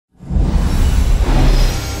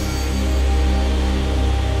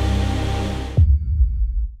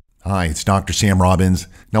Hi, it's Dr. Sam Robbins.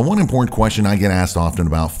 Now, one important question I get asked often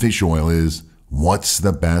about fish oil is, what's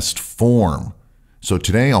the best form? So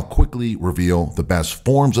today I'll quickly reveal the best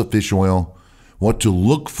forms of fish oil, what to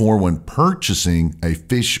look for when purchasing a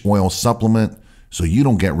fish oil supplement so you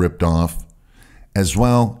don't get ripped off, as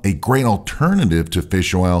well a great alternative to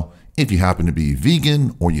fish oil if you happen to be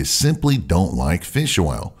vegan or you simply don't like fish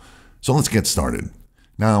oil. So let's get started.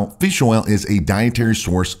 Now, fish oil is a dietary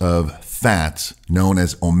source of fats known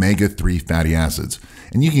as omega-3 fatty acids,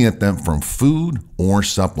 and you can get them from food or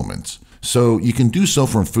supplements. So you can do so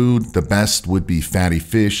from food. The best would be fatty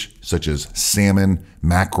fish such as salmon,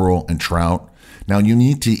 mackerel, and trout. Now, you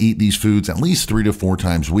need to eat these foods at least 3 to 4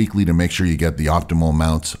 times weekly to make sure you get the optimal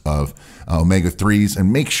amounts of omega-3s,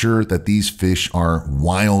 and make sure that these fish are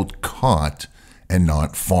wild caught and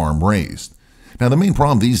not farm raised. Now, the main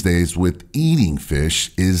problem these days with eating fish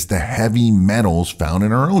is the heavy metals found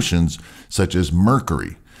in our oceans, such as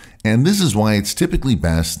mercury. And this is why it's typically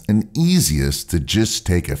best and easiest to just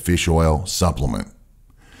take a fish oil supplement.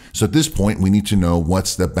 So at this point, we need to know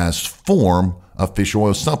what's the best form of fish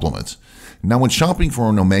oil supplements. Now, when shopping for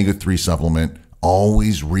an omega-3 supplement,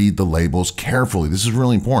 always read the labels carefully. This is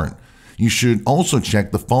really important. You should also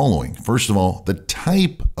check the following. First of all, the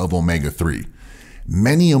type of omega-3.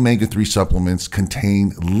 Many omega-3 supplements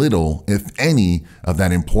contain little, if any, of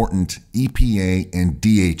that important EPA and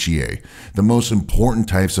DHEA, the most important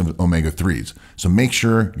types of omega-3s. So make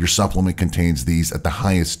sure your supplement contains these at the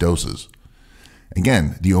highest doses.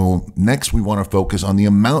 Again, next we want to focus on the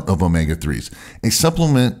amount of omega-3s. A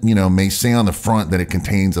supplement, may say on the front that it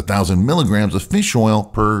contains 1,000 milligrams of fish oil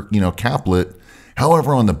per, caplet.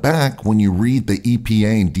 However, on the back, when you read the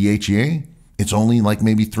EPA and DHEA, it's only like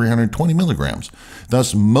maybe 320 milligrams.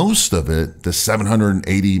 Thus, most of it, the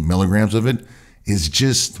 780 milligrams of it, is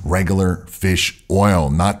just regular fish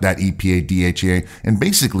oil, not that EPA, DHEA, and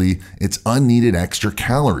basically it's unneeded extra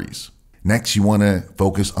calories. Next, you want to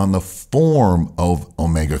focus on the form of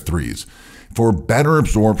omega-3s. For better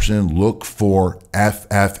absorption, look for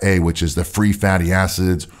FFA, which is the free fatty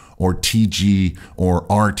acids, or TG or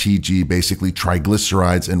RTG, basically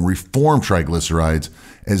triglycerides and reformed triglycerides,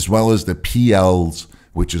 as well as the PLs,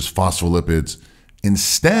 which is phospholipids,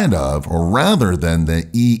 instead of, or rather than the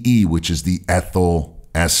EE, which is the ethyl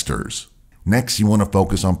esters. Next, you want to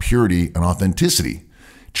focus on purity and authenticity.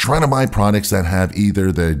 Try to buy products that have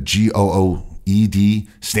either the GOOED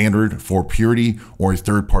standard for purity or a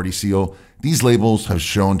third-party seal. These labels have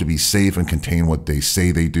shown to be safe and contain what they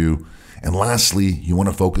say they do. And lastly, you want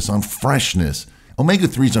to focus on freshness.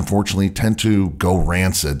 Omega-3s, unfortunately, tend to go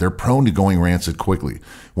rancid. They're prone to going rancid quickly.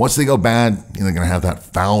 Once they go bad, they're going to have that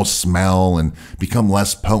foul smell and become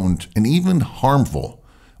less potent and even harmful.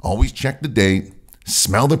 Always check the date,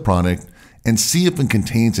 smell the product, and see if it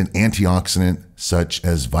contains an antioxidant such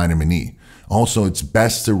as vitamin E. Also, it's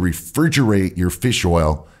best to refrigerate your fish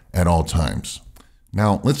oil at all times.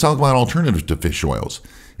 Now, let's talk about alternatives to fish oils.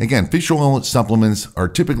 Again, fish oil supplements are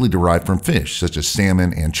typically derived from fish, such as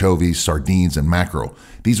salmon, anchovies, sardines, and mackerel.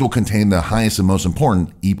 These will contain the highest and most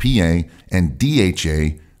important EPA and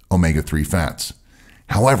DHA omega-3 fats.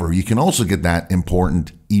 However, you can also get that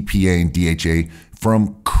important EPA and DHA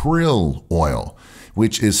from krill oil,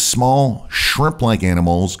 which is small shrimp-like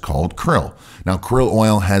animals called krill. Now, krill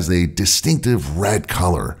oil has a distinctive red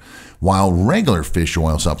color, while regular fish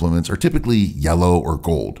oil supplements are typically yellow or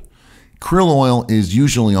gold. Krill oil is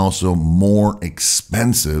usually also more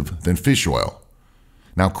expensive than fish oil.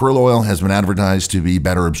 Now, krill oil has been advertised to be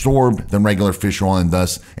better absorbed than regular fish oil, and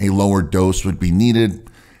thus a lower dose would be needed.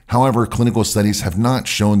 However, clinical studies have not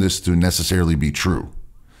shown this to necessarily be true.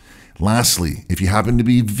 Lastly, if you happen to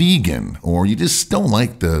be vegan or you just don't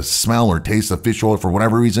like the smell or taste of fish oil for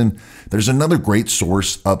whatever reason, there's another great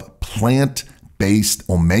source of plant-based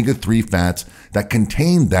omega-3 fats that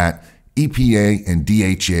contain that EPA and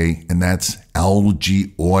DHA, and that's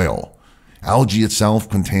algae oil. Algae itself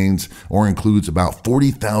contains or includes about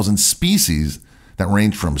 40,000 species that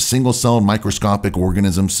range from single-celled microscopic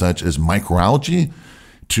organisms such as microalgae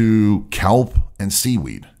to kelp and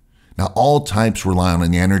seaweed. Now, all types rely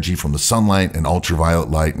on the energy from the sunlight and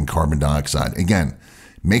ultraviolet light and carbon dioxide. Again,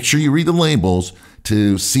 make sure you read the labels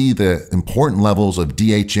to see the important levels of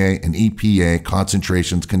DHA and EPA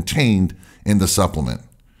concentrations contained in the supplement.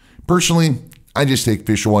 Personally, I just take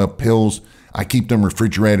fish oil pills. I keep them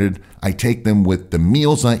refrigerated. I take them with the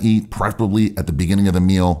meals I eat, preferably at the beginning of the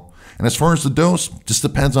meal. And as far as the dose, just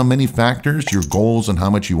depends on many factors, your goals and how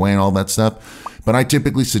much you weigh and all that stuff. But I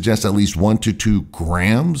typically suggest at least 1 to 2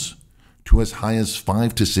 grams to as high as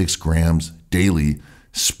 5 to 6 grams daily,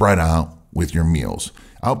 spread out with your meals.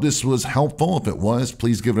 I hope this was helpful. If it was,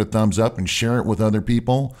 please give it a thumbs up and share it with other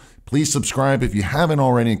people. Please subscribe if you haven't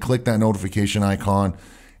already and click that notification icon.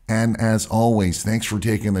 And as always, thanks for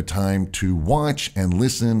taking the time to watch and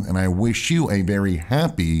listen, and I wish you a very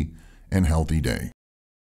happy and healthy day.